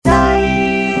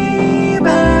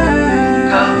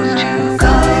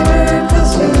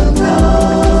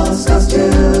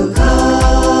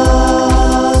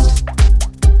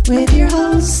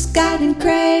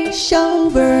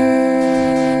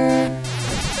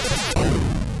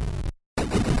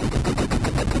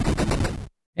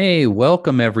Hey,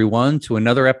 welcome everyone to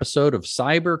another episode of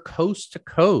Cyber Coast to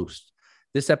Coast.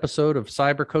 This episode of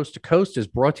Cyber Coast to Coast is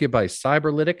brought to you by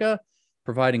Cyberlytica,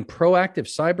 providing proactive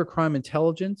cybercrime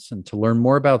intelligence. And to learn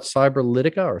more about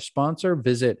Cyberlytica, our sponsor,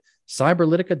 visit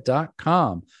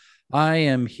cyberlytica.com. I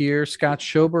am here, Scott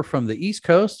Schober from the East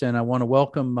Coast, and I want to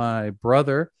welcome my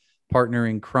brother, partner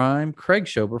in crime, Craig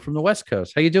Schober from the West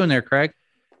Coast. How you doing there, Craig?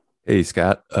 Hey,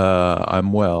 Scott.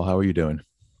 I'm well. How are you doing?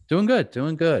 Doing good,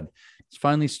 doing good. It's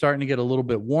finally starting to get a little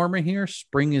bit warmer here.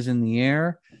 Spring is in the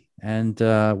air, and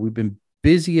we've been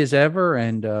busy as ever.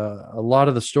 And a lot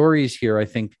of the stories here, I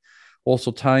think,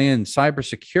 also tie in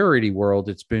cybersecurity world.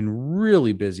 It's been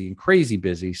really busy and crazy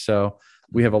busy. So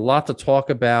we have a lot to talk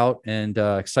about, and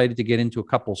excited to get into a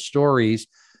couple stories.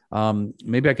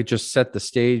 Maybe I could just set the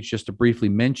stage just to briefly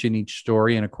mention each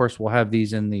story, and of course, we'll have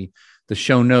these in the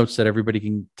show notes that everybody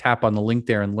can tap on the link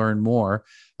there and learn more.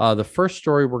 The first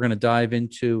story we're going to dive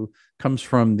into comes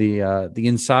from the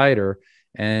Insider,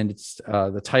 and it's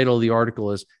the title of the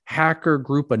article is "Hacker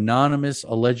Group Anonymous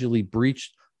Allegedly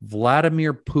Breached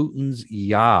Vladimir Putin's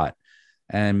Yacht."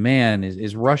 And man,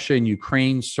 is Russia and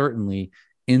Ukraine certainly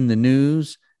in the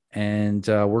news? And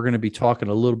we're going to be talking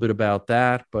a little bit about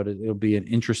that, but it'll be an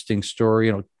interesting story.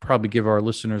 It'll probably give our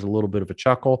listeners a little bit of a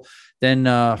chuckle. Then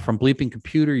from Bleeping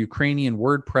Computer, Ukrainian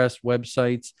WordPress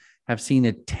websites have seen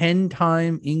a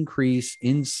 10-time increase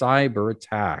in cyber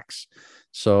attacks.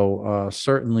 So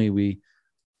certainly we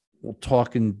will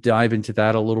talk and dive into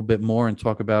that a little bit more and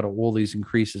talk about all these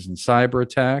increases in cyber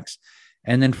attacks.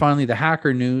 And then finally, the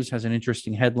Hacker News has an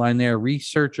interesting headline there.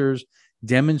 Researchers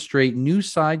demonstrate new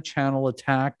side channel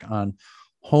attack on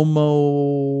Morphic.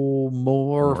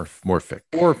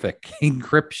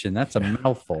 encryption. That's a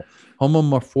mouthful.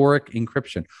 Homomorphic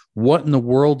encryption. What in the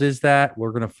world is that?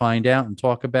 We're going to find out and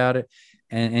talk about it,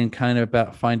 and kind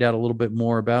of find out a little bit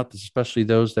more about this, especially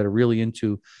those that are really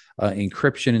into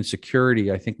encryption and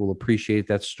security. I think will appreciate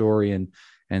that story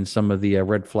and some of the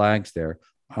red flags there.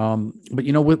 But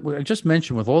what I just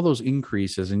mentioned, with all those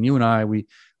increases, and you and I, we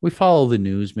follow the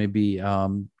news, maybe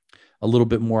a little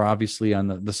bit more obviously on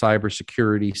the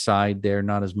cybersecurity side there,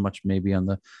 not as much maybe on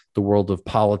the world of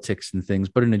politics and things,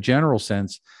 but in a general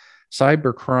sense,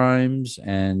 cyber crimes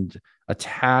and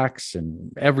attacks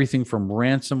and everything from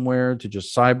ransomware to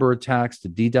just cyber attacks to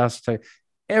DDoS attacks,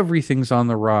 everything's on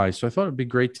the rise. So I thought it'd be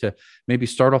great to maybe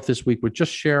start off this week with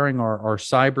just sharing our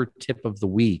cyber tip of the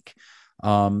week.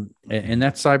 And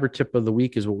that cyber tip of the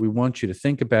week is what we want you to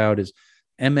think about is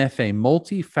MFA,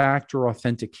 multi-factor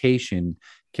authentication,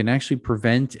 can actually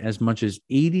prevent as much as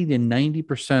 80 to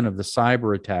 90% of the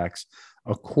cyber attacks,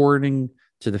 according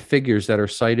to the figures that are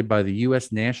cited by the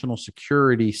U.S. National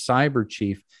Security Cyber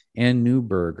Chief Ann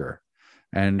Neuberger,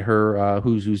 and her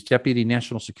who's Deputy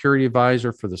National Security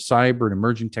Advisor for the Cyber and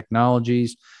Emerging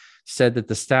Technologies, said that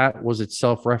the stat was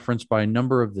itself referenced by a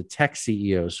number of the tech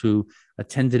CEOs who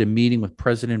attended a meeting with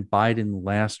President Biden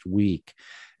last week.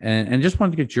 And just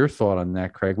wanted to get your thought on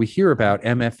that, Craig. We hear about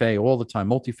MFA all the time,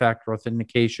 multi-factor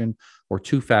authentication or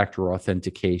two-factor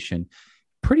authentication.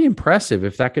 Pretty impressive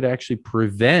if that could actually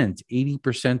prevent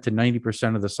 80% to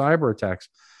 90% of the cyber attacks.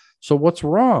 So what's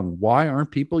wrong? Why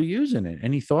aren't people using it?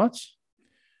 Any thoughts?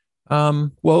 Well,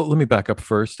 let me back up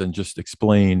first and just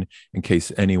explain in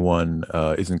case anyone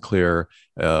isn't clear.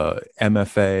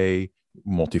 MFA,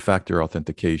 multi-factor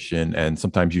authentication, and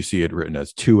sometimes you see it written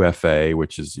as 2FA,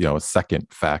 which is a second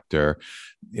factor.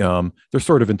 They're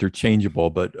sort of interchangeable,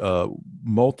 but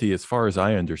multi, as far as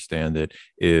I understand it,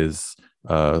 is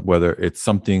whether it's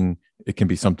something, it can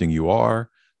be something you are,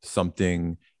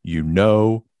 something you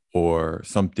know, or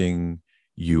something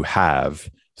you have.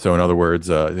 So in other words,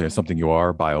 something you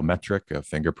are, biometric, a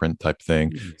fingerprint type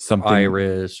thing, something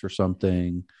Iris or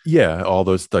something. Yeah, all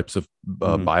those types of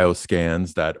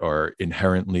bioscans that are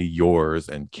inherently yours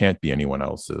and can't be anyone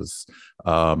else's.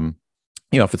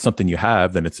 If it's something you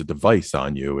have, then it's a device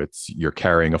on you. You're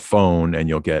carrying a phone, and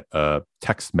you'll get a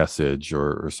text message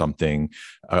or something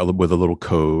with a little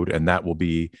code, and that will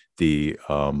be the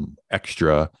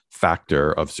extra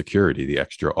factor of security, the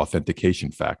extra authentication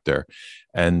factor.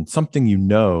 And something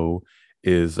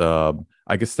is, I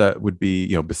guess that would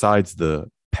be, besides the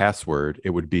password,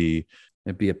 it'd be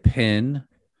a PIN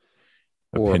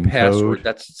or a PIN password. code.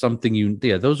 That's something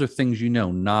those are things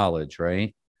knowledge,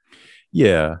 right?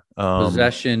 Yeah.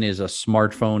 Possession is a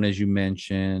smartphone, as you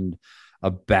mentioned,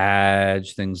 a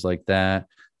badge, things like that.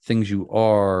 Things you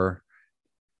are,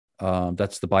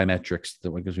 that's the biometrics,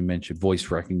 as we mentioned, voice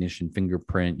recognition,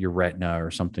 fingerprint, your retina,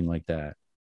 or something like that.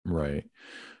 Right.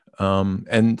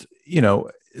 And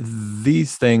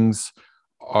these things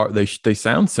they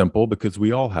sound simple because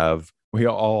we all have we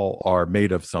all are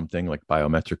made of something like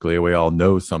biometrically. We all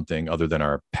know something other than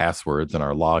our passwords and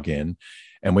our login.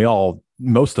 And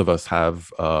most of us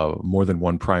have more than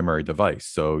one primary device.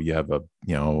 So you have a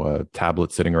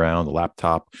tablet sitting around, a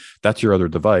laptop. That's your other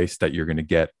device that you're going to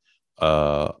get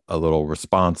a little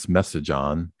response message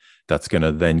on. That's going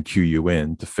to then cue you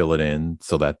in to fill it in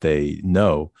so that they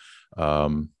know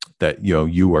that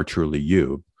you are truly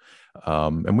you.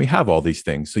 And we have all these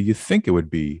things. So you think it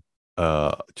would be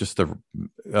just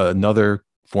another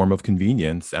form of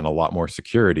convenience and a lot more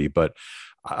security. But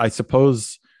I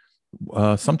suppose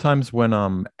sometimes when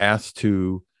I'm asked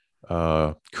to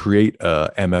create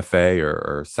a MFA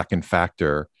or second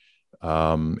factor,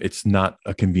 it's not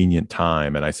a convenient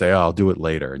time. And I say, oh, I'll do it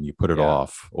later. And you put it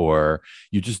off, or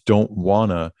you just don't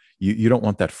want to, you don't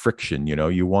want that friction.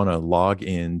 You want to log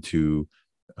into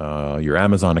your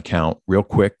Amazon account real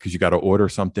quick because you got to order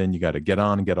something, you got to get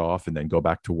on and get off and then go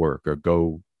back to work or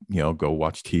go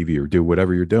watch TV or do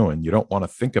whatever you're doing. You don't want to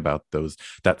think about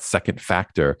that second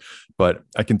factor. But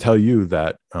I can tell you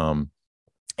that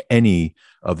any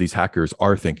of these hackers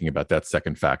are thinking about that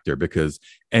second factor, because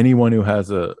anyone who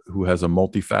has a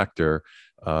multi-factor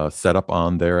set up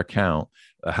on their account,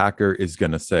 a hacker is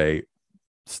going to say,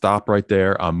 stop right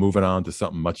there. I'm moving on to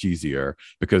something much easier,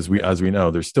 because as we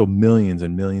know, there's still millions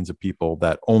and millions of people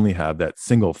that only have that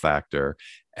single factor.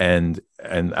 And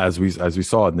as we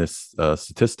saw in this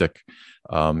statistic,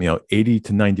 80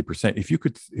 to 90%,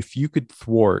 if you could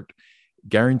thwart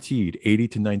guaranteed 80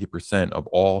 to 90% of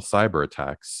all cyber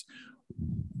attacks,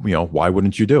 why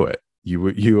wouldn't you do it?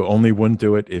 You only wouldn't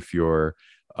do it if you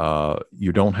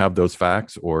don't have those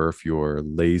facts, or if you're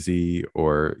lazy,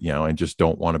 or and just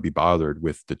don't want to be bothered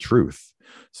with the truth.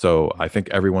 So I think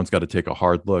everyone's got to take a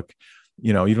hard look.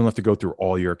 You don't have to go through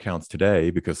all your accounts today,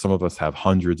 because some of us have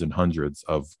hundreds and hundreds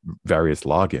of various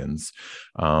logins.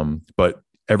 But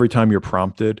every time you're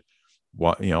prompted,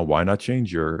 why not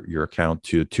change your account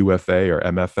to 2FA or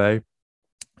MFA?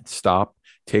 Stop,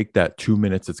 take that 2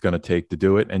 minutes it's going to take to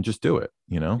do it, and just do it.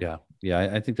 Yeah,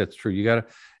 I think that's true. You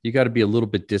gotta be a little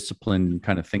bit disciplined and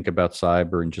kind of think about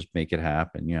cyber and just make it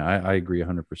happen. Yeah, I agree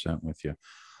 100% with you.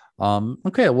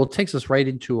 Okay, well, it takes us right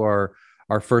into our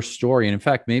first story, and in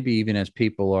fact, maybe even as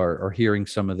people are hearing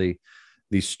some of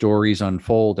these stories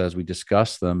unfold as we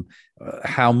discuss them,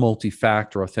 how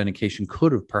multi-factor authentication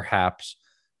could have perhaps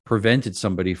prevented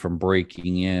somebody from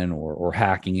breaking in or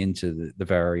hacking into the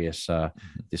various the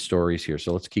stories here.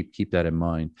 So let's keep that in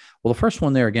mind. Well, the first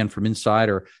one there, again, from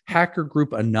Insider: hacker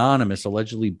group Anonymous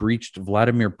allegedly breached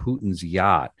Vladimir Putin's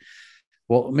yacht.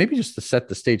 Well, maybe just to set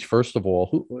the stage, first of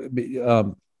all,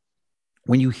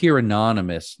 when you hear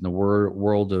Anonymous in the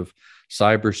world of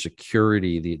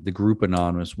cybersecurity, the group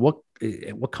Anonymous, what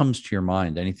comes to your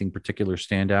mind? Anything particular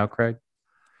stand out, Craig?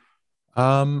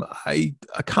 A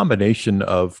combination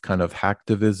of kind of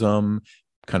hacktivism,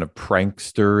 kind of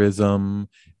pranksterism,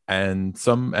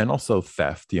 and also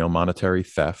theft, monetary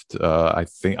theft.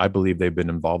 I believe they've been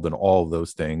involved in all of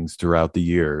those things throughout the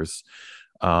years.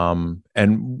 And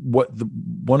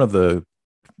one of the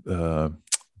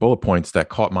bullet points that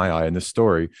caught my eye in this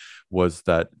story was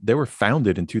that they were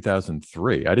founded in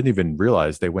 2003. I didn't even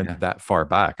realize they went that far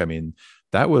back. I mean,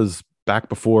 that was back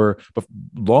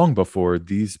long before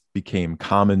these became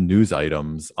common news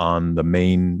items on the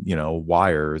main,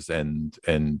 wires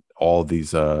and all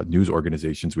these news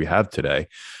organizations we have today.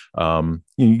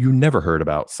 You never heard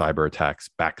about cyber attacks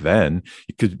back then,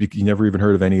 because you never even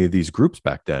heard of any of these groups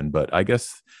back then. But I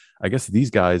guess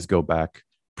these guys go back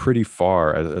pretty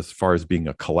far as far as being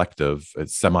a collective, a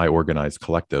semi-organized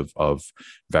collective of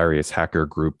various hacker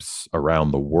groups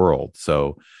around the world.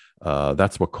 So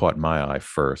that's what caught my eye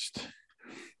first.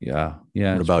 Yeah.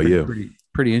 What about you?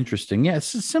 Pretty interesting. Yeah, it's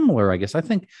similar, I guess. I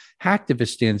think hacktivist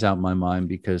stands out in my mind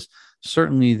because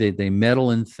certainly they meddle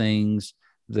in things,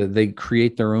 they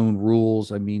create their own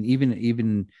rules. I mean,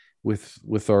 even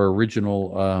with our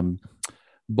original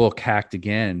book, Hacked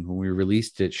Again, when we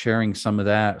released it, sharing some of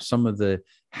the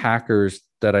hackers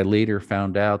that I later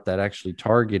found out that actually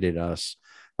targeted us,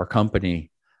 our company,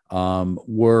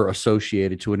 were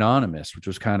associated to Anonymous, which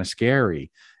was kind of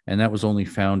scary. And that was only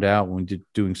found out when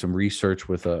doing some research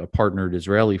with a partnered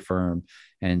Israeli firm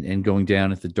and going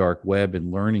down at the dark web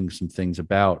and learning some things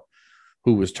about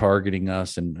who was targeting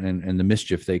us and the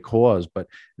mischief they caused. But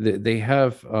they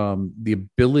have the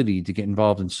ability to get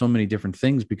involved in so many different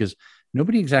things because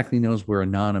nobody exactly knows where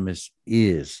Anonymous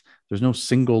is. There's no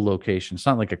single location. It's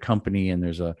not like a company and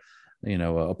there's a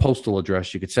postal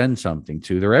address you could send something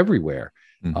to. They're everywhere.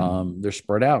 Mm-hmm. They're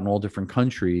spread out in all different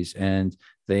countries, and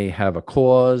they have a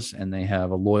cause, and they have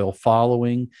a loyal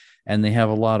following, and they have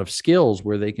a lot of skills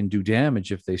where they can do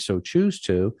damage if they so choose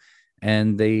to.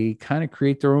 and they kind of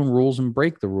create their own rules and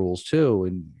break the rules too.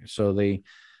 And so they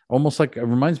almost like, it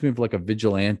reminds me of like a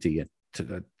vigilante,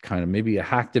 to kind of maybe a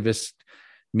hacktivist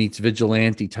meets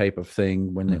vigilante type of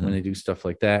thing when Mm-hmm. when they do stuff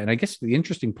like that. And I guess the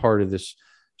interesting part of this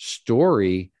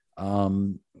story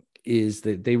is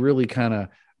that they really kind of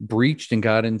breached and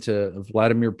got into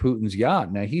Vladimir Putin's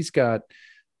yacht. Now he's got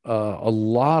a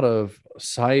lot of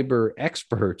cyber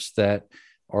experts that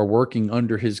are working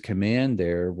under his command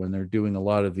there when they're doing a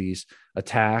lot of these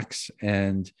attacks.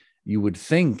 And you would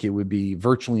think it would be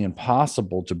virtually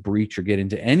impossible to breach or get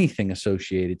into anything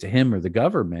associated to him or the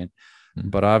government. Mm-hmm.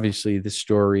 But obviously, this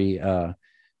story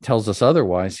tells us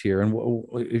otherwise here.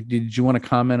 And did you want to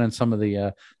comment on some of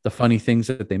the funny things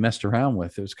that they messed around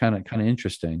with? It was kind of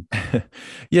interesting.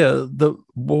 Yeah.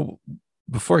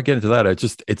 Before I get into that,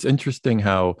 it's interesting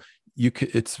how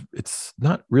it's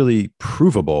not really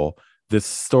provable, this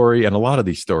story, and a lot of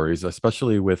these stories,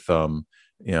 especially with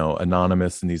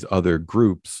Anonymous and these other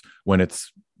groups, when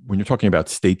you're talking about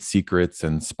state secrets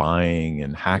and spying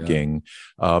and hacking.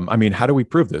 I mean, how do we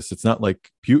prove this? It's not like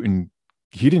Putin,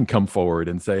 he didn't come forward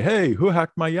and say, "Hey, who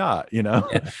hacked my yacht?" Yeah.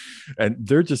 And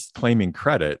they're just claiming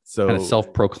credit. So kind of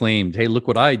self-proclaimed, hey, look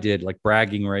what I did, like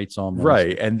bragging rights almost.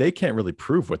 Right. And they can't really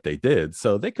prove what they did.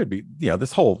 So they could be,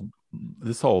 this whole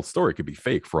story could be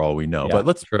fake for all we know. Yeah, but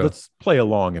let's play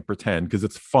along and pretend, because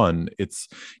it's fun. It's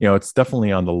it's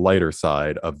definitely on the lighter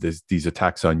side of these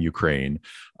attacks on Ukraine,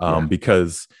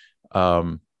 because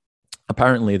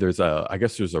apparently there's a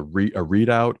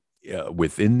readout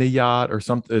within the yacht or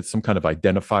something. It's some kind of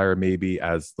identifier, maybe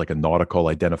as like a nautical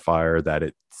identifier, that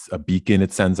it's a beacon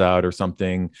it sends out or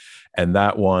something. And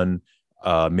that one,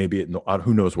 maybe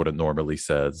who knows what it normally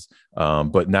says,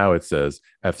 but now it says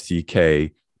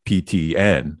FCK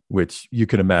PTN, which you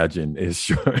can imagine is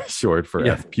short for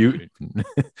F Putin.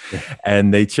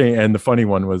 And they change. And the funny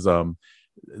one was,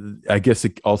 I guess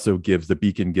it also the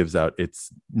beacon gives out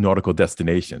its nautical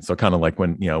destination. So kind of like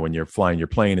when you're flying your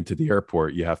plane into the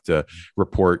airport, you have to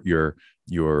report your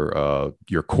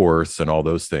course and all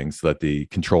those things so that the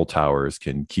control towers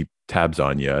can keep tabs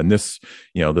on you. And this,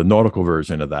 the nautical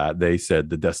version of that, they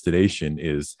said the destination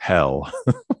is hell.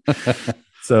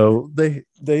 So they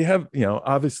have,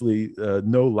 obviously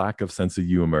no lack of sense of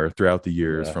humor throughout the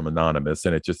years from Anonymous,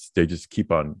 and they just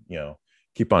keep on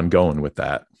going with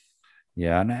that.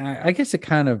 Yeah, and I guess it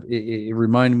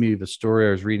reminded me of a story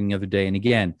I was reading the other day. And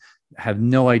again, have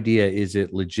no idea, is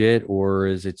it legit or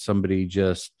is it somebody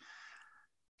just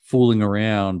fooling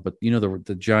around? But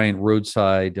the giant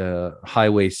roadside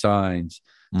highway signs,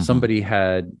 somebody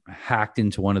had hacked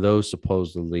into one of those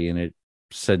supposedly, and it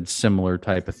said similar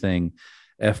type of thing,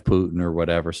 F Putin or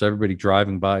whatever. So everybody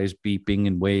driving by is beeping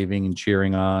and waving and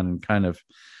cheering on, and kind of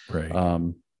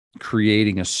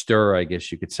creating a stir, I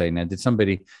guess you could say. Now,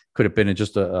 could have been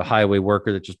just a highway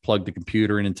worker that just plugged the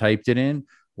computer in and typed it in?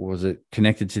 Or was it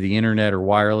connected to the internet or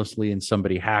wirelessly, and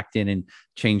somebody hacked in and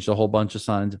changed a whole bunch of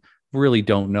signs? Really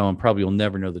don't know, and probably will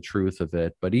never know the truth of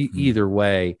it. But either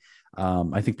way,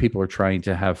 I think people are trying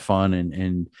to have fun,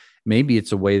 and maybe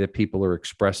it's a way that people are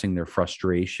expressing their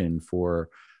frustration for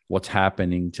what's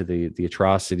happening to the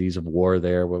atrocities of war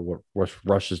there, what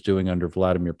Russia's doing under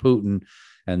Vladimir Putin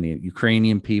and the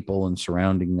Ukrainian people and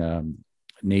surrounding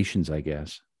nations, I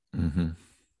guess. Mm-hmm.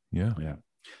 Yeah.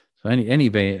 So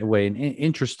anyway, an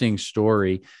interesting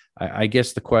story. I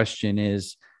guess the question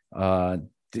is,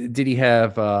 did he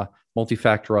have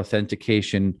multi-factor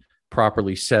authentication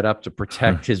properly set up to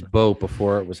protect his boat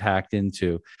before it was hacked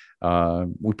into?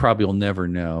 We probably will never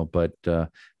know, but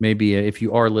maybe if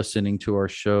you are listening to our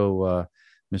show,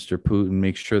 Mr. Putin,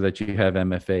 make sure that you have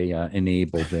MFA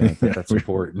enabled. That's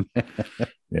important.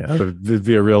 Yeah, it would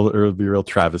be a real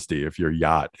travesty if your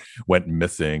yacht went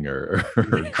missing or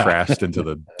crashed into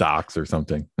the docks or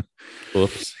something.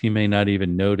 Oops, he may not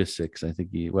even notice it, because I think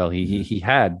he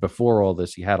had, before all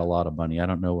this, he had a lot of money. I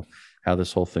don't know how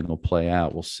this whole thing will play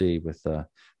out. We'll see with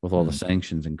all the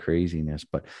sanctions and craziness.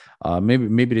 But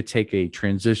maybe to take a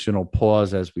transitional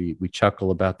pause as we chuckle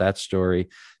about that story,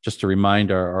 just to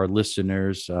remind our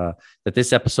listeners that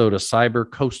this episode of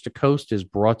Cyber Coast to Coast is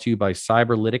brought to you by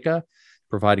Cyberlytica,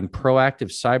 providing proactive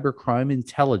cybercrime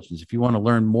intelligence. If you want to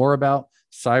learn more about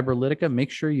Cyberlytica, make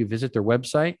sure you visit their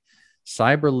website,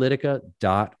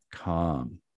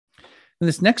 cyberlytica.com. And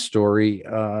this next story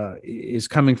is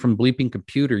coming from Bleeping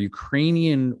Computer.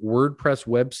 Ukrainian WordPress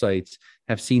websites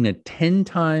have seen a 10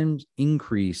 times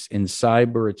increase in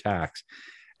cyber attacks.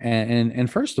 And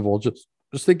first of all, just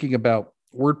thinking about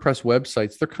WordPress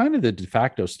websites, they're kind of the de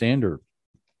facto standard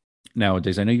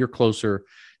nowadays. I know you're closer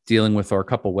dealing with our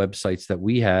couple websites that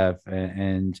we have,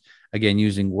 and again,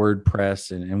 using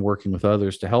WordPress and working with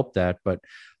others to help that. But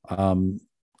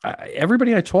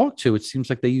everybody I talk to, it seems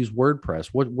like they use WordPress.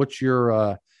 What's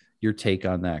your take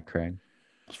on that, Craig,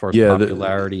 as far as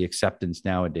popularity, acceptance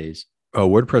nowadays? Oh,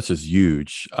 WordPress is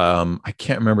huge. I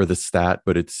can't remember the stat,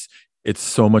 but it's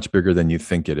so much bigger than you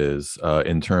think it is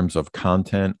in terms of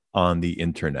content on the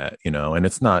internet, and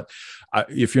it's not,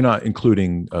 if you're not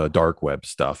including dark web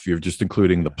stuff, you're just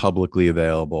including the publicly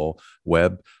available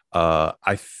web.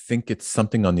 I think it's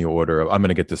something on the order of, I'm going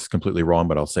to get this completely wrong,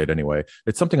 but I'll say it anyway.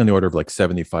 It's something on the order of like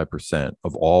 75%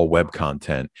 of all web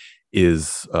content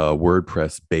is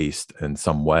WordPress based in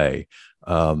some way.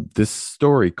 This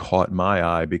story caught my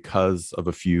eye because of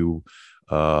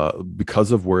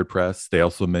because of WordPress. They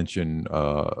also mention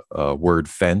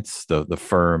WordFence, the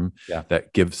firm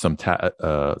that gives some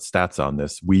stats on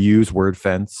this. We use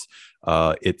WordFence.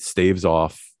 It staves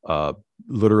off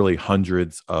literally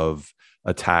hundreds of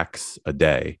attacks a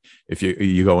day. If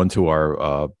you go into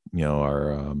our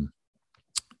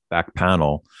back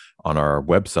panel on our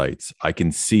websites, I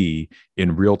can see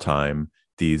in real time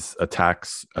these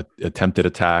attacks, attempted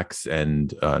attacks,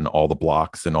 and all the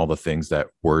blocks and all the things that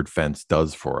WordFence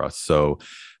does for us. So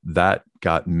that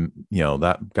got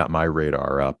my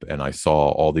radar up, and I saw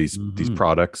all these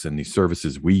products and these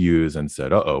services we use, and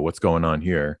said, "Uh-oh, what's going on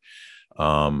here?"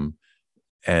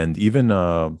 And even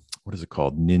what is it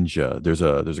called? Ninja. There's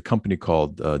a company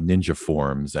called Ninja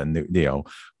Forms, and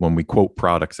when we quote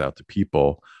products out to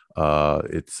people,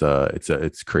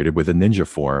 it's created with a Ninja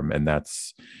form, and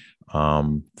that's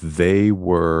they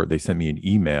sent me an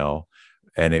email,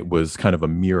 and it was kind of a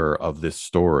mirror of this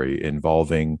story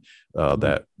involving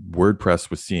that WordPress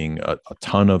was seeing a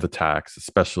ton of attacks,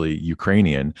 especially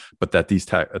Ukrainian, but that these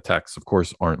attacks, of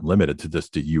course, aren't limited to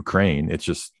just to Ukraine. It's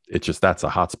just that's a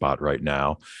hotspot right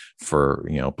now for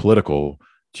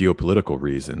geopolitical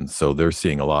reasons. So they're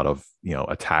seeing a lot of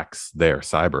attacks there,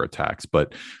 cyber attacks,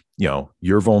 but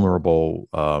you're vulnerable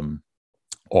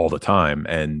all the time.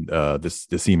 And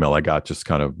this email I got just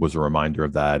kind of was a reminder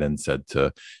of that, and said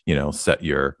to set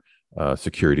your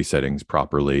security settings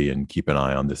properly and keep an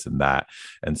eye on this and that.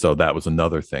 And so that was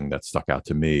another thing that stuck out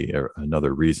to me,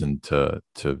 another reason to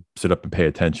sit up and pay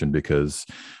attention, because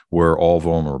we're all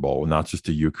vulnerable, not just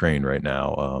to Ukraine right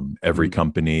now. Every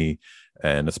company,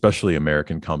 and especially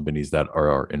American companies that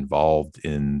are involved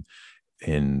in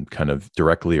kind of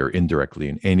directly or indirectly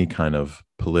in any kind of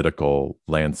political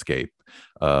landscape,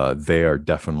 they are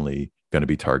definitely going to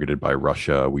be targeted by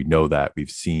Russia. We know that. We've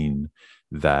seen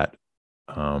that.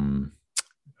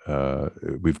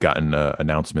 We've gotten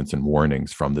announcements and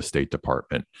warnings from the State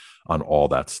Department on all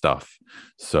that stuff.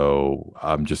 So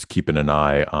I'm just keeping an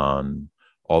eye on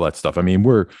all that stuff. I mean,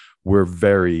 we're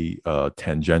very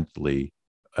tangentially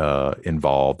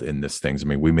involved in these things. I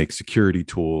mean, we make security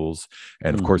tools,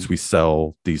 and of course we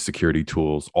sell these security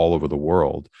tools all over the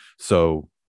world. So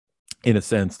in a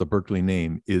sense, the Berkeley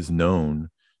name is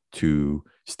known to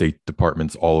state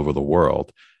departments all over the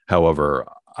world. However,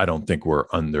 I don't think we're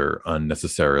under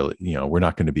unnecessarily, we're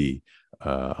not going to be,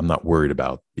 I'm not worried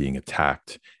about being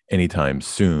attacked anytime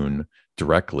soon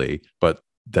directly, but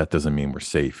that doesn't mean we're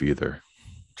safe either.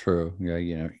 True. Yeah.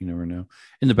 You never know.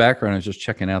 In the background, I was just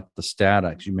checking out the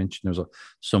stat. You mentioned there's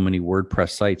so many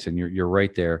WordPress sites, and you're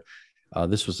right there.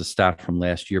 This was a stat from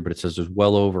last year, but it says there's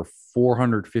well over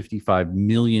 455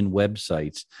 million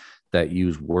websites that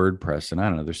use WordPress. And I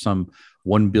don't know, there's some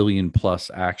 1 billion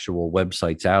plus actual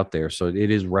websites out there. So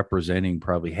it is representing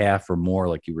probably half or more,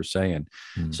 like you were saying.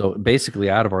 So basically,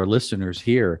 out of our listeners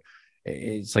here,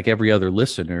 it's like every other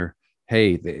listener,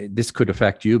 hey, this could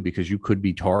affect you because you could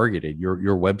be targeted.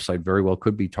 Your website very well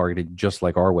could be targeted, just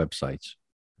like our websites.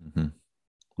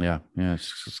 Yeah,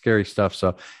 it's scary stuff.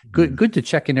 So good to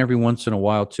check in every once in a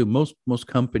while too. Most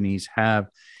companies have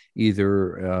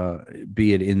either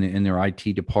be it in their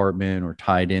IT department or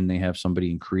tied in, they have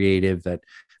somebody in creative that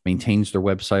maintains their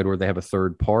website, or they have a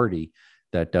third party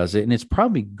that does it. And it's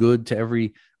probably good to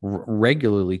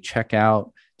regularly check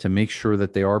out to make sure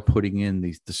that they are putting in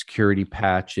the security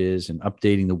patches and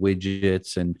updating the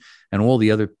widgets and all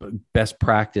the other best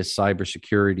practice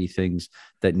cybersecurity things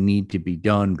that need to be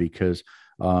done, because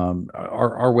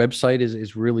our website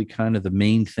is really kind of the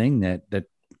main thing that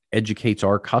educates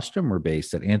our customer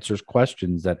base, that answers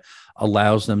questions, that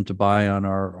allows them to buy on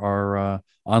our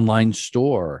online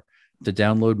store, to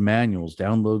download manuals,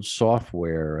 download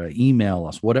software, email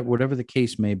us, whatever the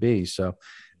case may be. So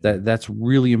that's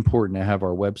really important to have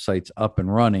our websites up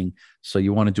and running. So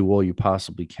you want to do all you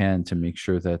possibly can to make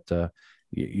sure that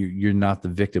you're not the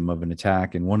victim of an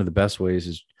attack. And one of the best ways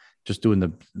is just doing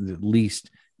the least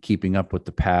keeping up with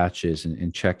the patches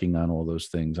and checking on all those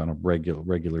things on a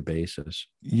regular basis.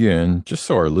 Yeah, and just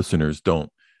so our listeners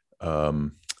don't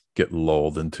get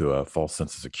lulled into a false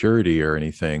sense of security or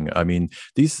anything. I mean,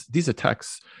 these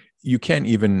attacks, you can't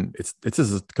even. It's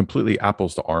as completely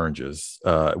apples to oranges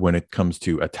when it comes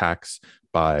to attacks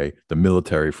by the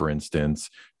military, for instance,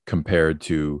 compared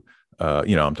to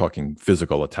I'm talking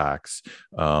physical attacks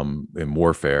in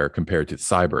warfare compared to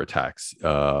cyber attacks.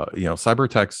 Cyber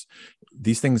attacks,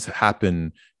 these things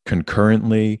happen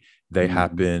concurrently. They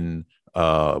happen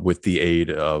with the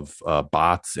aid of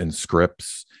bots and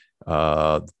scripts,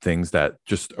 things that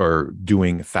just are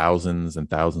doing thousands and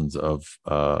thousands of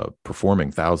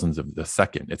performing thousands of a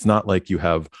second. It's not like you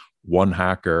have one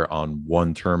hacker on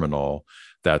one terminal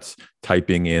that's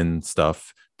typing in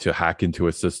stuff to hack into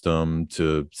a system,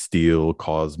 to steal,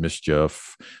 cause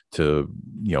mischief, to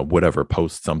whatever,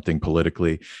 post something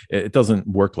politically. It doesn't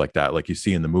work like that, like you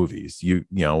see in the movies.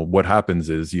 What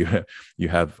happens is you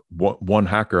have one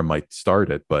hacker might start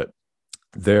it, but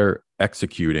they're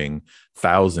executing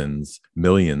thousands,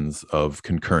 millions of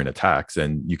concurrent attacks,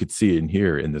 and you could see it in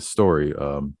here in this story.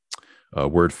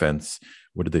 WordFence,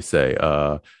 what did they say?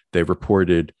 They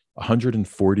reported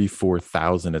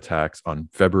 144,000 attacks on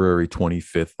February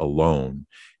 25th alone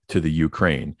to the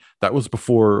Ukraine. That was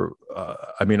before,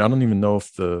 I don't even know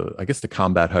if I guess the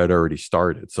combat had already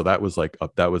started. So that was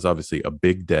that was obviously a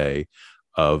big day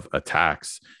of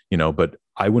attacks, but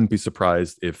I wouldn't be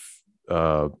surprised if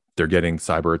they're getting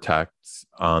cyber attacks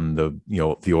on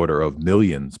the order of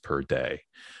millions per day.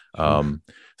 So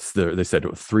they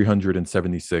said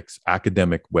 376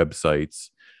 academic websites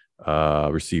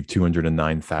received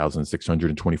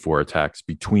 209,624 attacks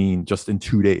between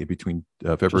 2 days, between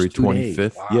February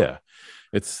 25th. Wow. Yeah,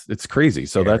 it's crazy.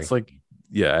 So that's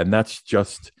and that's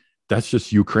just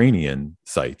Ukrainian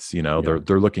sites.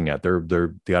 They're looking at they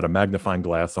got a magnifying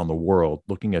glass on the world,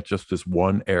 looking at just this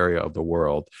one area of the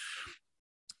world.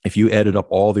 If you added up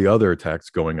all the other attacks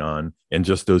going on in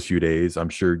just those few days, I'm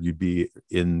sure you'd be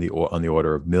on the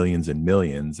order of millions and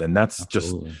millions. And that's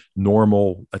Absolutely. Just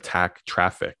normal attack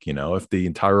traffic. If the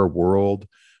entire world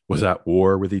was at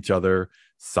war with each other,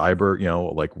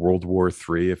 cyber, like World War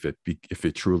III, if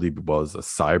it truly was a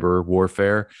cyber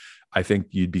warfare, I think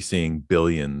you'd be seeing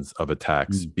billions of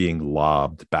attacks being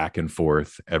lobbed back and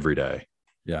forth every day.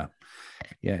 Yeah.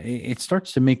 Yeah. It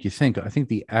starts to make you think. I think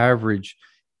the average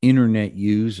internet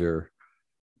user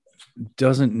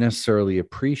doesn't necessarily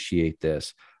appreciate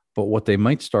this, but what they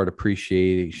might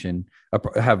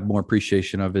have more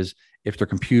appreciation of is if their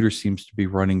computer seems to be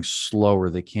running slower,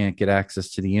 they can't get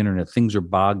access to the internet, things are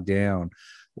bogged down,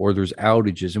 or there's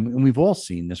outages. And we've all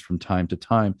seen this from time to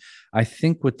time. I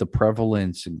think with the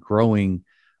prevalence and growing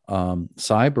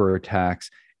cyber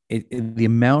attacks, the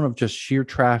amount of just sheer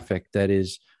traffic that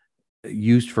is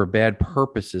used for bad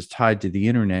purposes tied to the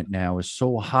internet now is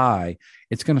so high,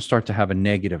 it's going to start to have a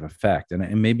negative effect.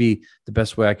 And maybe the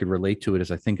best way I could relate to it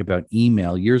is I think about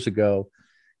email years ago,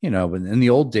 in the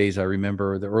old days, I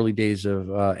remember the early days of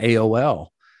AOL,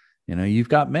 you've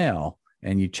got mail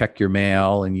and you check your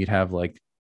mail and you'd have like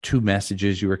 2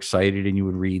 messages, you were excited and you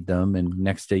would read them. And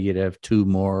next day you'd have 2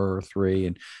 more or 3.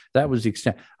 And that was the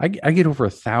extent. I get over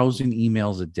 1,000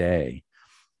 emails a day.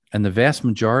 And the vast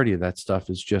majority of that stuff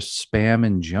is just spam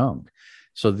and junk.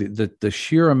 So the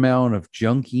sheer amount of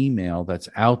junk email that's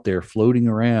out there floating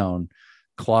around,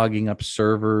 clogging up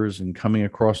servers and coming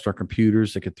across our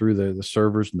computers to get through the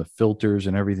servers and the filters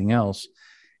and everything else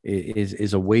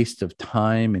is a waste of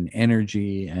time and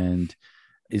energy and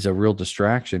is a real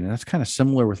distraction. And that's kind of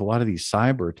similar with a lot of these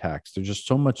cyber attacks. There's just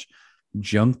so much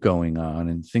junk going on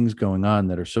and things going on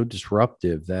that are so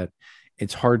disruptive that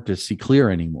it's hard to see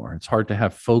clear anymore. It's hard to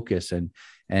have focus,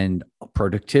 and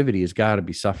productivity has got to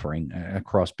be suffering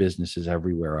across businesses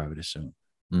everywhere, I would assume.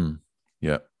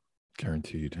 Yeah,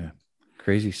 guaranteed. Yeah.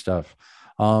 Crazy stuff.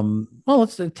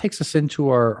 It takes us into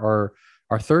our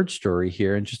third story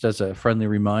here. And just as a friendly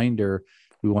reminder,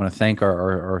 we want to thank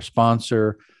our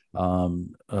sponsor,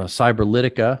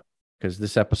 Cyberlytica, because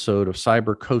this episode of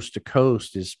Cyber Coast to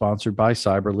Coast is sponsored by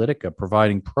Cyberlytica,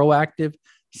 providing proactive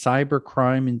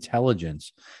cybercrime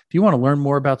intelligence. If you want to learn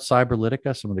more about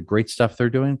Cyberlytica, some of the great stuff they're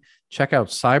doing, check out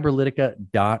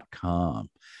cyberlytica.com.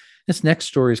 This next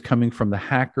story is coming from the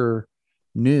Hacker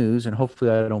News, and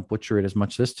hopefully I don't butcher it as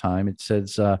much this time. It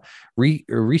says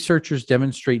researchers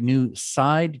demonstrate new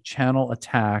side channel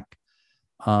attack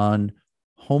on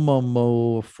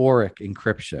homomorphic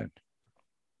encryption.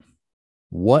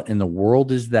 What in the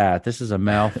world is that? This is a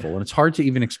mouthful, and it's hard to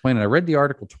even explain it. I read the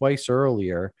article twice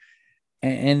earlier,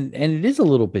 and it is a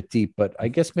little bit deep, but I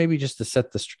guess maybe just to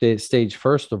set the stage,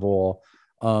 first of all,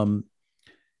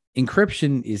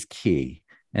 encryption is key.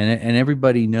 And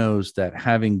everybody knows that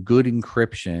having good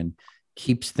encryption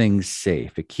keeps things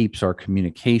safe. It keeps our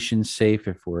communication safe.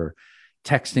 If we're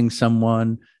texting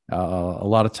someone, a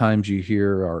lot of times you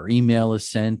hear our email is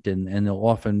sent, and they'll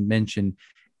often mention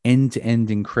end-to-end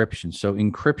encryption. So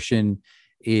encryption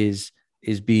is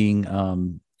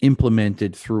being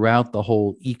implemented throughout the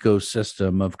whole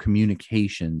ecosystem of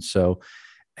communication. So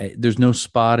there's no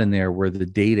spot in there where the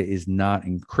data is not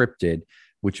encrypted,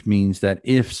 which means that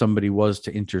if somebody was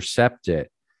to intercept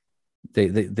it,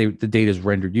 the data is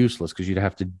rendered useless because you'd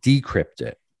have to decrypt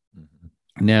it.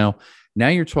 Mm-hmm. Now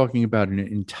you're talking about an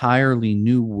entirely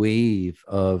new wave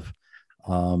of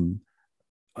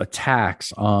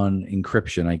attacks on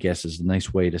encryption, I guess is a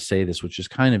nice way to say this, which is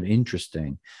kind of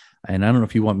interesting. And I don't know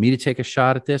if you want me to take a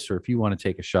shot at this or if you want to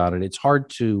take a shot at it. It's hard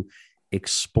to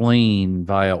explain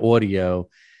via audio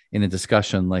in a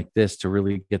discussion like this to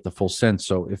really get the full sense.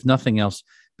 So if nothing else,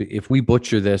 if we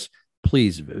butcher this,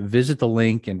 please visit the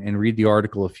link and read the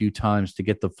article a few times to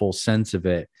get the full sense of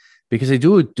it, because they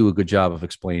do a good job of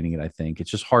explaining it. I think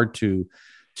it's just hard to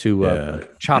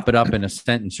chop it up in a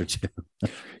sentence or two.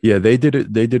 Yeah, they did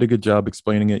it. They did a good job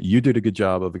explaining it. You did a good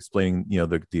job of explaining,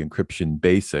 the encryption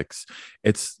basics.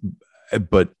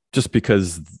 But just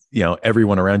because,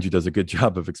 everyone around you does a good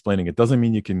job of explaining it doesn't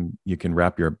mean you can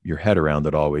wrap your head around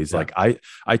it always. Yeah. Like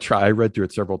I read through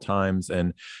it several times,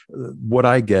 and what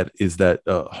I get is that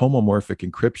homomorphic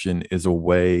encryption is a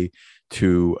way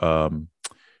to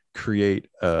create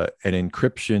an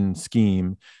encryption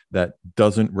scheme that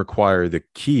doesn't require the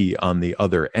key on the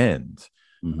other end.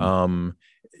 Mm-hmm.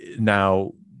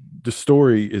 Now, the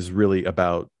story is really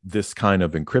about this kind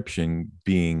of encryption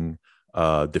being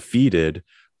defeated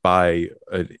by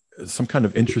some kind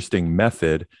of interesting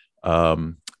method.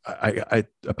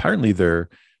 Apparently they're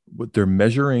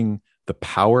measuring the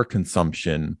power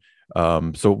consumption.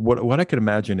 So what I could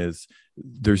imagine is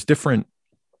there's different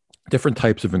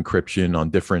types of encryption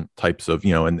on different types of,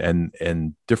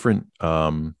 and different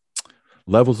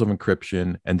levels of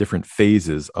encryption and different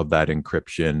phases of that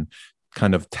encryption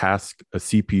kind of task a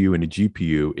CPU and a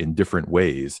GPU in different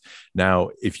ways.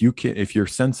 Now, if you're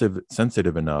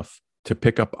sensitive enough to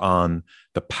pick up on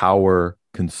the power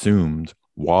consumed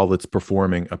while it's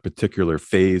performing a particular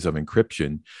phase of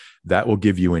encryption, that will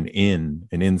give you an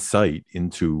insight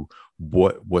into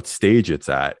what stage it's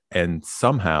at. And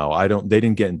somehow they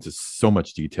didn't get into so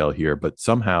much detail here, but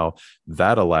somehow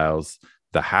that allows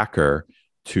the hacker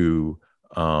to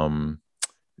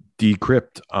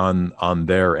decrypt on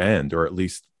their end, or at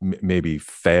least maybe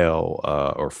fail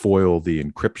or foil the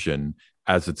encryption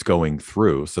as it's going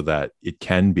through, so that it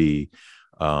can be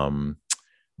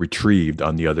retrieved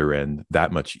on the other end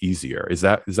that much easier. Is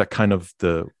that kind of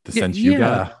the sense you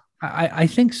got? I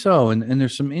think so. And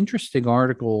there's some interesting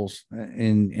articles,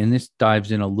 and this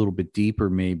dives in a little bit deeper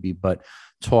maybe, but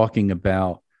talking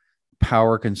about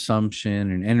power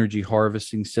consumption and energy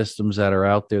harvesting systems that are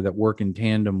out there that work in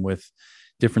tandem with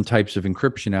different types of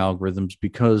encryption algorithms,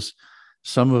 because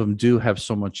some of them do have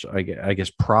so much, I guess,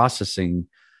 processing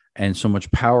and so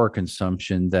much power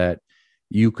consumption that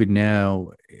you could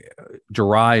now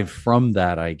derive from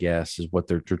that, I guess, is what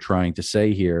they're trying to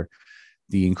say here,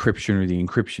 the encryption or the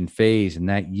encryption phase, and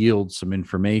that yields some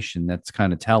information that's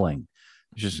kind of telling.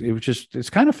 It's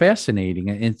kind of fascinating.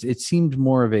 And it seemed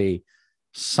more of a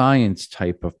science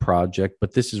type of project,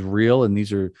 but this is real. And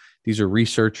these are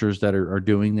researchers that are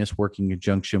doing this, working in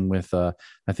conjunction with, I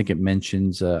think it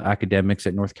mentions academics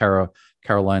at North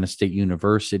Carolina State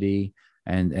University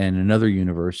and another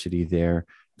university there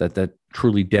that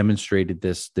truly demonstrated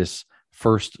this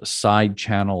first side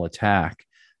channel attack.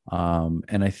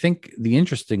 And I think the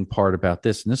interesting part about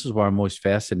this, and this is why I'm always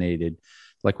fascinated,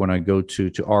 like when I go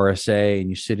to RSA and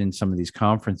you sit in some of these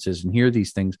conferences and hear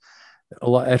these things,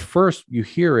 at first you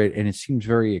hear it and it seems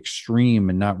very extreme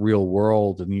and not real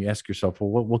world. And you ask yourself,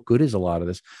 well, what good is a lot of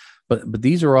this? But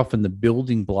these are often the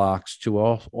building blocks to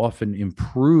often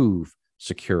improve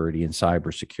security and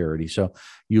cybersecurity. So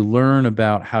you learn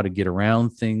about how to get around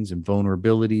things and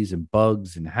vulnerabilities and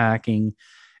bugs and hacking,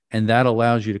 and that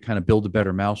allows you to kind of build a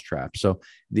better mousetrap. So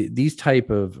these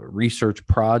type of research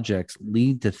projects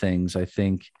lead to things, I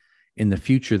think, in the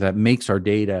future that makes our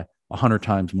data 100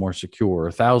 times more secure,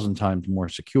 1,000 times more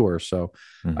secure. So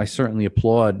I certainly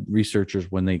applaud researchers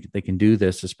when they can do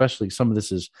this, especially some of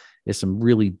this is some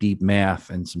really deep math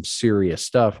and some serious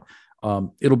stuff.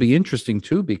 It'll be interesting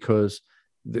too, because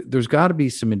there's got to be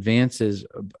some advances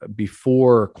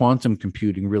before quantum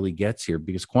computing really gets here,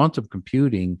 because quantum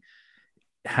computing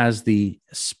has the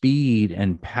speed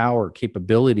and power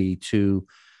capability to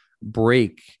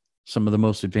break some of the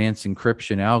most advanced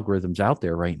encryption algorithms out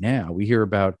there right now. We hear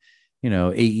about,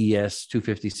 AES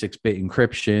 256-bit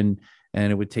encryption,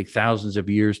 and it would take thousands of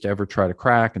years to ever try to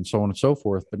crack, and so on and so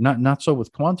forth. But not so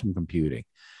with quantum computing.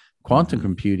 Quantum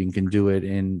computing can do it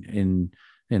in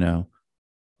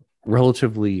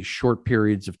relatively short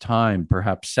periods of time,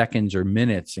 perhaps seconds or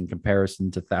minutes, in comparison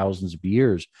to thousands of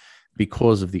years,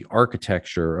 because of the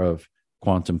architecture of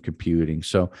quantum computing.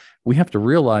 So we have to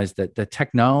realize that the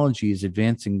technology is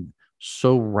advancing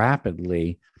so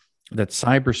rapidly that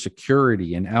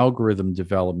cybersecurity and algorithm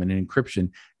development and encryption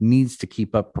needs to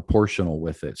keep up proportional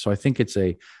with it. So I think it's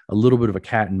a little bit of a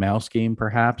cat and mouse game,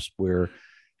 perhaps, where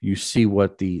you see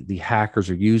what the hackers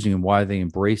are using and why they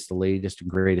embrace the latest and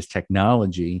greatest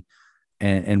technology,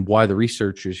 and why the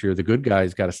researchers here, the good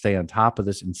guys, got to stay on top of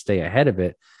this and stay ahead of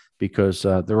it, because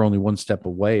they're only one step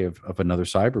away of another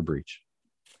cyber breach.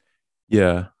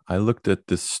 Yeah, I looked at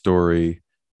this story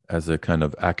as a kind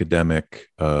of academic,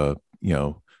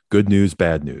 good news,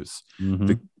 bad news.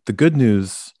 Mm-hmm. The good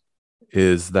news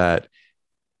is that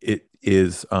it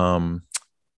is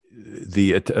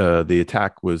the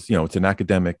attack was, it's an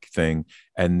academic thing,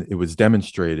 and it was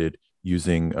demonstrated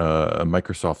using a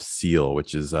Microsoft Seal,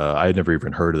 which is I had never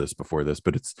even heard of this before this,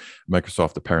 but it's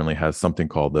Microsoft apparently has something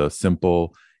called the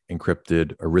Simple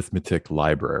Encrypted Arithmetic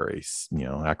Library,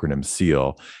 acronym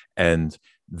SEAL, and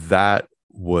that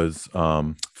was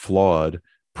flawed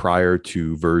prior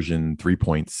to version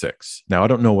 3.6. Now, I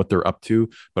don't know what they're up to,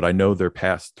 but I know they're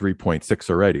past 3.6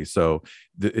 already. So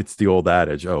it's the old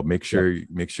adage, make sure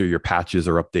your patches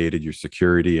are updated, your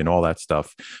security and all that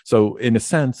stuff. So in a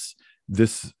sense,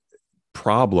 this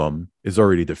problem is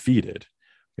already defeated.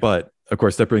 But of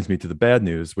course, that brings me to the bad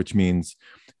news, which means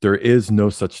there is no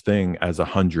such thing as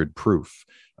 100 proof,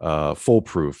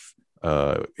 foolproof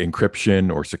encryption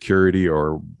or security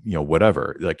or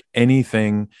whatever. Like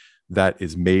anything that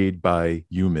is made by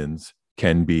humans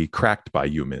can be cracked by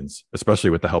humans, especially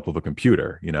with the help of a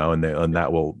computer, and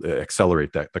that will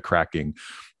accelerate the cracking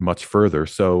much further.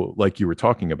 So like you were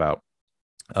talking about,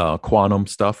 quantum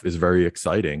stuff is very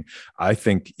exciting. I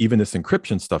think even this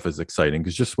encryption stuff is exciting,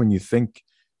 because just when you think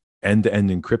end-to-end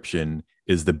encryption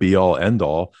is the be-all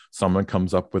end-all, someone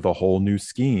comes up with a whole new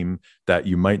scheme that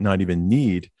you might not even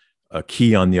need a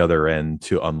key on the other end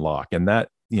to unlock. And that,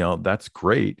 that's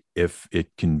great if it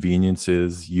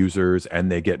conveniences users and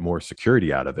they get more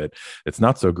security out of it. It's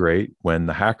not so great when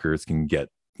the hackers can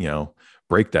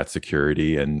break that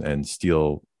security and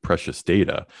steal precious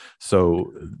data.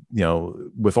 So,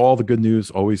 with all the good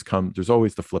news there's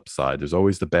always the flip side. There's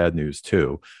always the bad news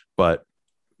too. But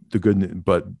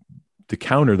to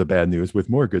counter the bad news with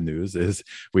more good news is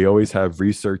we always have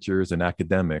researchers and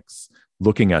academics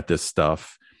looking at this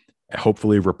stuff,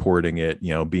 hopefully reporting it,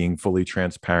 being fully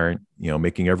transparent,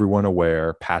 making everyone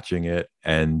aware, patching it,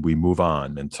 and we move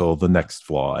on until the next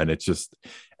flaw. And it just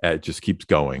keeps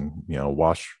going,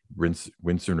 wash, rinse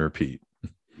and repeat.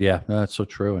 Yeah, that's so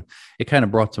true. And it kind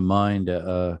of brought to mind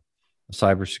a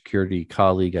cybersecurity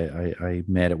colleague I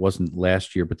met. It wasn't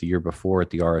last year, but the year before at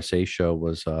the RSA show,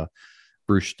 was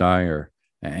Bruce Schneier.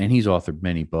 And he's authored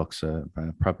many books,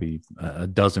 probably a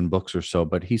dozen books or so,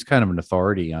 but he's kind of an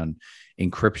authority on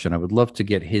encryption. I would love to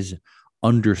get his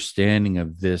understanding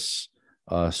of this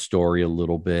story a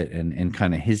little bit, and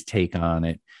kind of his take on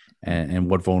it,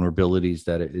 and what vulnerabilities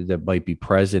that might be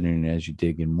present in it as you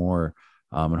dig in more.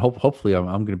 And hopefully I'm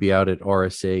going to be out at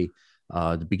RSA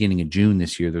the beginning of June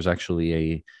this year. There's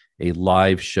actually a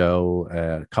live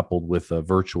show coupled with a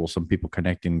virtual, some people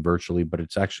connecting virtually, but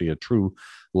it's actually a true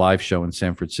live show in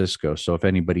San Francisco. So if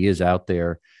anybody is out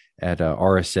there at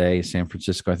RSA San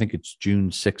Francisco, I think it's June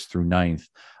 6th through 9th,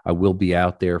 I will be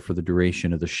out there for the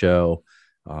duration of the show,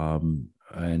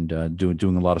 and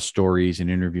doing a lot of stories and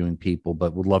interviewing people,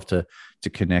 but would love to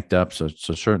connect up. So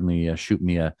certainly shoot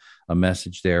me a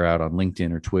message there out on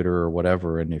LinkedIn or Twitter or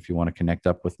whatever. And if you want to connect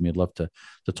up with me, I'd love to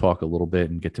talk a little bit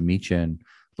and get to meet you and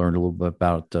learn a little bit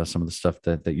about some of the stuff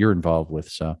that you're involved with.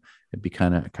 So it'd be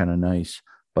kind of nice.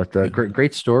 But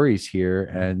great stories here,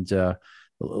 and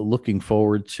looking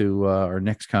forward to our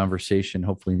next conversation,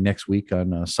 hopefully next week on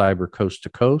Cyber Coast to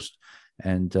Coast.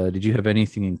 And did you have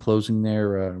anything in closing there,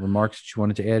 remarks that you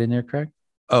wanted to add in there, Craig?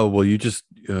 Oh, well, you just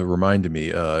reminded me,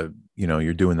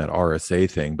 you're doing that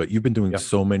RSA thing, but you've been doing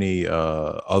so many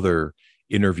other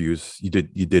interviews. You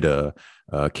did a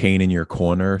Kane in Your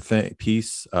Corner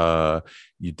piece.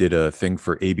 You did a thing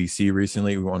for ABC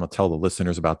recently. We want to tell the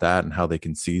listeners about that and how they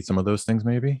can see some of those things,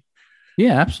 maybe.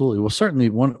 Yeah, absolutely. Well, certainly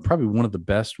probably one of the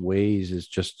best ways is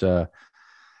just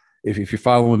if you're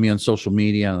following me on social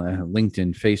media,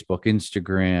 LinkedIn, Facebook,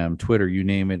 Instagram, Twitter, you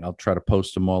name it, I'll try to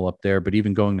post them all up there. But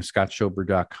even going to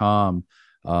scottschober.com,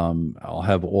 I'll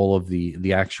have all of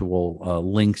the actual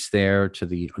links there to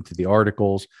the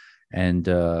articles, and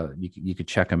you could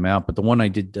check them out. But the one I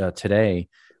did today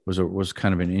was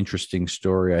kind of an interesting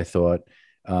story, I thought,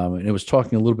 and it was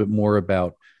talking a little bit more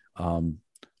about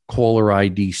caller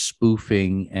ID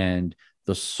spoofing and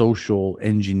the social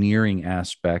engineering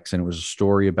aspects. And it was a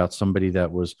story about somebody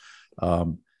that was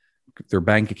their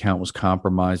bank account was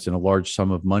compromised and a large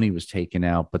sum of money was taken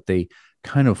out, but they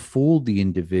kind of fooled the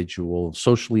individual,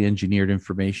 socially engineered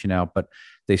information out. But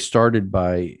they started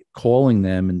by calling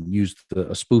them and used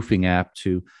a spoofing app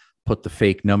to put the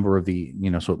fake number of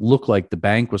so it looked like the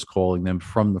bank was calling them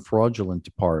from the fraudulent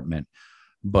department,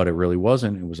 but it really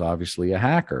wasn't. It was obviously a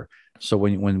hacker. So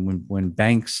when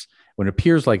banks, when it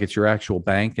appears like it's your actual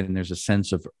bank and there's a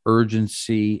sense of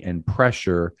urgency and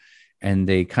pressure, and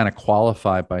they kind of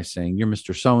qualify by saying, you're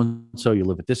Mr. So-and-so, you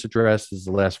live at this address, this is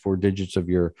the last 4 digits of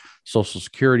your social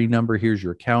security number, here's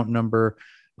your account number,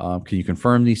 can you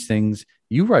confirm these things?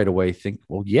 You right away think,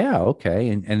 well, yeah, okay.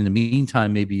 And in the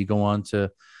meantime, maybe you go on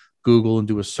to Google and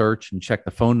do a search and check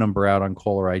the phone number out on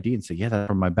caller ID and say, yeah, that's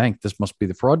from my bank. This must be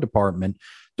the fraud department.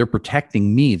 They're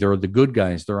protecting me. They're the good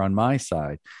guys. They're on my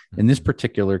side. In this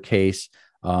particular case,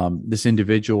 this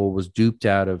individual was duped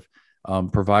out of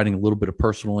providing a little bit of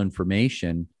personal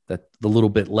information, that the little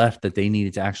bit left that they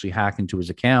needed to actually hack into his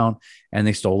account, and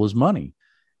they stole his money.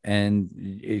 And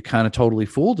it kind of totally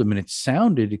fooled him, and it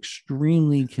sounded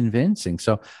extremely convincing.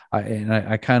 So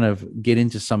I kind of get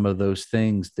into some of those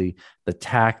things, the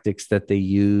tactics that they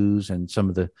use, and some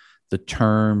of the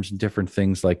terms and different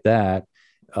things like that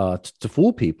to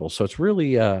fool people. So it's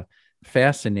really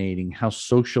fascinating how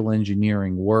social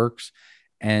engineering works.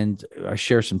 And I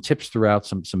share some tips throughout,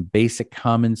 some basic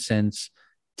common sense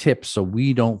tips, so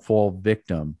we don't fall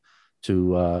victim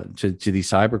to these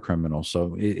cyber criminals.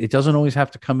 So it doesn't always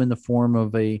have to come in the form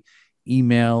of a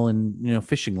email and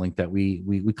phishing link that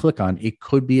we click on. It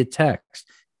could be a text.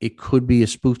 It could be a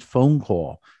spoofed phone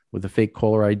call with a fake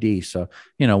caller ID. So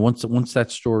once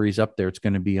that story's up there, it's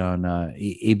going to be on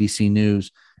ABC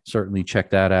News. Certainly check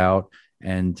that out.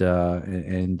 And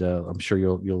I'm sure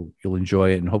you'll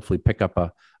enjoy it, and hopefully pick up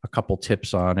a couple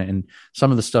tips on it. And some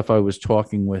of the stuff I was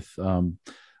talking with,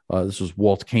 this was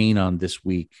Walt Kane on this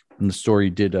week, and the story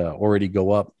did already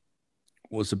go up,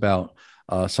 was about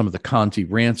some of the Conti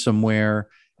ransomware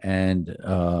and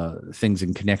things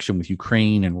in connection with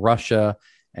Ukraine and Russia,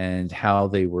 and how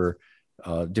they were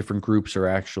different groups are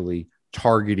actually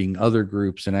targeting other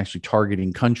groups and actually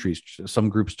targeting countries. Some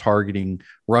groups targeting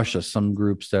Russia, some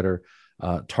groups that are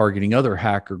targeting other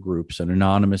hacker groups, and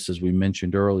anonymous, as we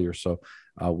mentioned earlier. So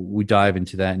we dive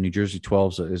into that. New Jersey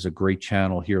 12 is a great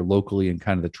channel here locally in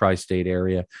kind of the tri-state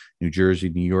area, New Jersey,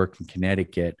 New York, and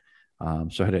Connecticut.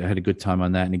 So I had a good time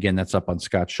on that. And again, that's up on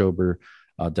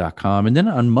scottschober.com. And then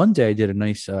on Monday, I did a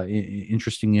nice,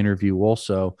 interesting interview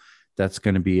also. That's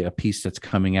going to be a piece that's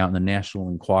coming out in the National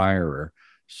Enquirer.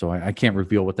 So I can't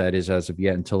reveal what that is as of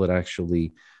yet until it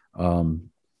actually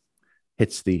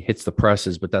hits the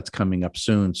presses, but that's coming up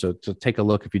soon. So to take a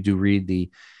look, if you do read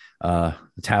the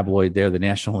tabloid there, the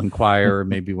National Enquirer,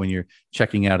 maybe when you're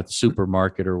checking out at the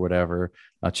supermarket or whatever,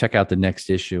 check out the next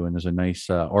issue. And there's a nice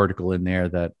article in there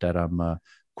that I'm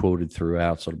quoted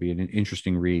throughout. So it'll be an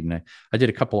interesting read. And I did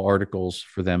a couple articles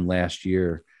for them last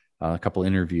year, a couple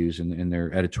interviews in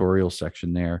their editorial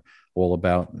section there, all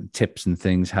about tips and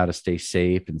things, how to stay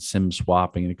safe and SIM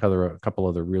swapping, and a couple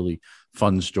other really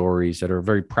fun stories that are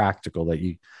very practical that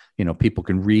people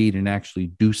can read and actually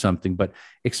do something, but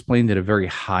explained at a very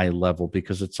high level,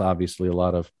 because it's obviously a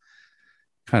lot of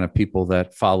kind of people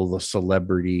that follow the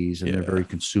celebrities, and they're very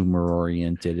consumer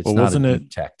oriented. It's not a deep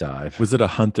tech dive. Was it a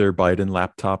Hunter Biden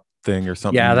laptop thing or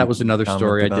something? Yeah, that was another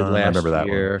story I did last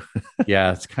year.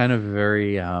 Yeah, it's kind of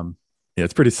very yeah,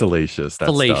 it's pretty salacious.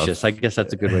 Salacious, stuff. I guess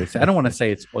that's a good way to say. I don't want to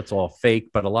say it's all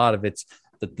fake, but a lot of it's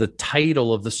the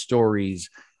title of the stories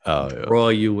draw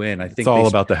you in. I think it's all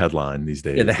about the headline these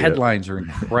days. Yeah, the headlines are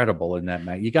incredible in that,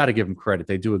 Matt. You got to give them credit.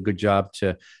 They do a good job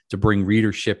to bring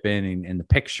readership in, and the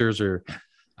pictures are,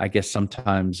 I guess,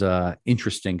 sometimes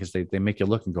interesting, because they make you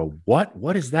look and go,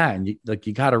 what is that? And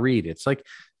you got to read it. It's like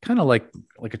kind of like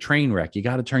a train wreck. You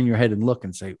got to turn your head and look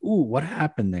and say, ooh, what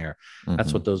happened there? Mm-hmm.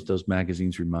 That's what those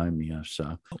magazines remind me of.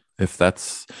 So if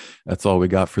that's all we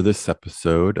got for this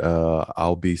episode,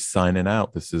 I'll be signing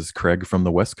out. This is Craig from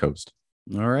the West Coast.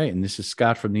 All right. And this is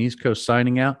Scott from the East Coast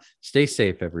signing out. Stay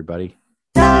safe, everybody.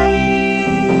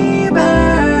 Cyber